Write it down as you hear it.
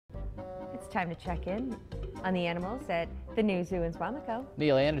It's time to check in on the animals at the new zoo in Suamico.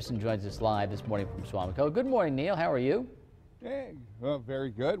 Neil Anderson joins us live this morning from Suamico. Good morning, Neil. How are you? Hey, very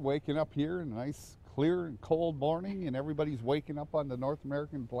good. Waking up here in a nice, clear and cold morning, and everybody's waking up on the North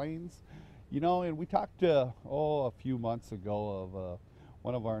American plains. You know, and we talked a few months ago of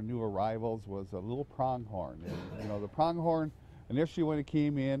one of our new arrivals was a little pronghorn. And, you know, the pronghorn, initially when he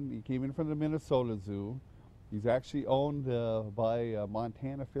came in from the Minnesota Zoo. He's actually owned by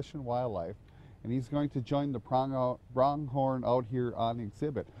Montana Fish and Wildlife, and he's going to join the pronghorn out here on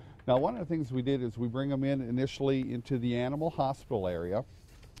exhibit. Now, one of the things we did is we bring him in initially into the animal hospital area,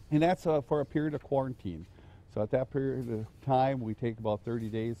 and that's for a period of quarantine. So at that period of time, we take about 30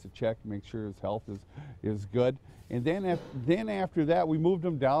 days to check, make sure his health is good. And then after that, we moved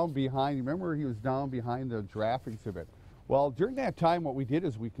him down behind. Remember, he was down behind the giraffe exhibit. Well, during that time, what we did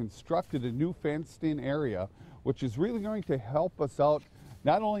is we constructed a new fenced-in area, which is really going to help us out,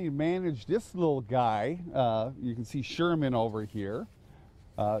 not only manage this little guy, you can see Sherman over here,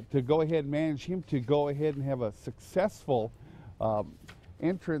 to go ahead and manage him to go ahead and have a successful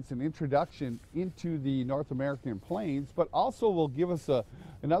entrance and introduction into the North American plains, but also will give us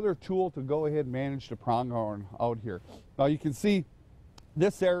another tool to go ahead and manage the pronghorn out here. Now you can see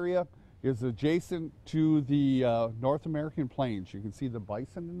this area is adjacent to the North American plains. You can see the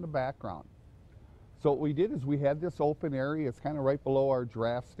bison in the background. So what we did is we had this open area. It's kind of right below our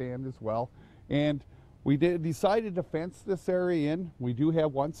giraffe stand as well. And we decided to fence this area in. We do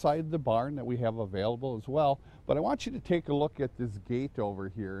have one side of the barn that we have available as well. But I want you to take a look at this gate over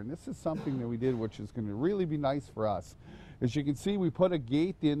here. And this is something that we did which is going to really be nice for us. As you can see, we put a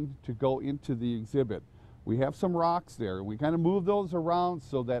gate in to go into the exhibit. We have some rocks there. We kind of move those around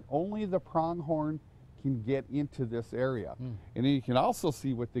so that only the pronghorn can get into this area. And then you can also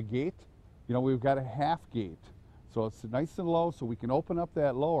see with the gate, you know, we've got a half gate. So it's nice and low so we can open up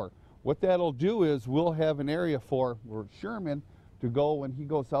that lower. What that'll do is we'll have an area for Sherman to go when he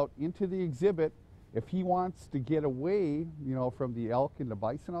goes out into the exhibit. If he wants to get away, you know, from the elk and the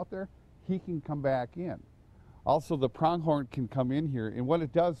bison out there, he can come back in. Also, the pronghorn can come in here. And what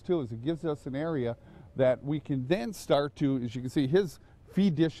it does too is it gives us an area that we can then start to, as you can see, his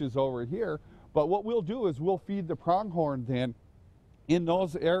feed dish is over here. But what we'll do is we'll feed the pronghorn then in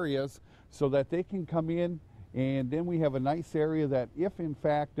those areas so that they can come in, and then we have a nice area that if in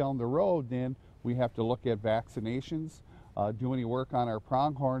fact down the road then we have to look at vaccinations, do any work on our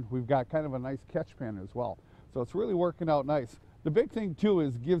pronghorn, we've got kind of a nice catch pen as well. So it's really working out nice. The big thing too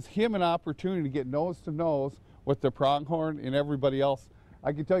is gives him an opportunity to get nose to nose with the pronghorn and everybody else.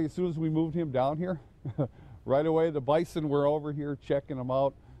 I can tell you as soon as we moved him down here, right away the bison were over here checking them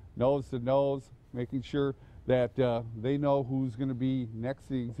out, nose to nose, making sure that they know who's going to be next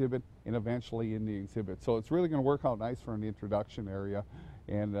to the exhibit and eventually in the exhibit. So it's really going to work out nice for an introduction area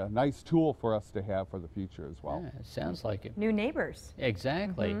and a nice tool for us to have for the future as well. Yeah, it sounds like it. New neighbors.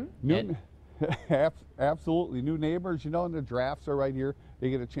 Exactly. Absolutely. New neighbors, you know, and the giraffes are right here.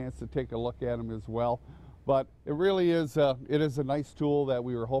 They get a chance to take a look at them as well. But it really is, it is a nice tool that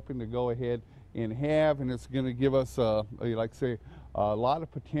we were hoping to go ahead and have, and it's going to give us, like say, a lot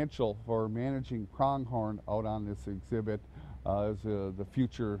of potential for managing pronghorn out on this exhibit as the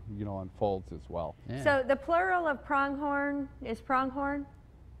future, you know, unfolds as well. Yeah. So the plural of pronghorn is pronghorn?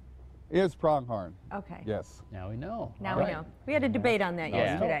 Is pronghorn. Okay. Yes. Now we know. Now we know. We had a debate on that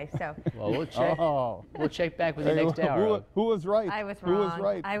yesterday, so. Well, we'll check. We'll check back with you next hour. Who was right? I was wrong. Who was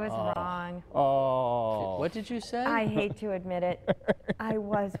right? I was wrong. Oh. What did you say? I hate to admit it. I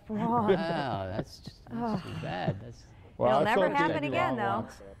was wrong. Wow, that's too bad. It'll never happen again, though.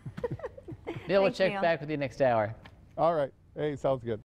 Neil, we'll Thanks, check Neil. back with you next hour. All right. Hey, sounds good.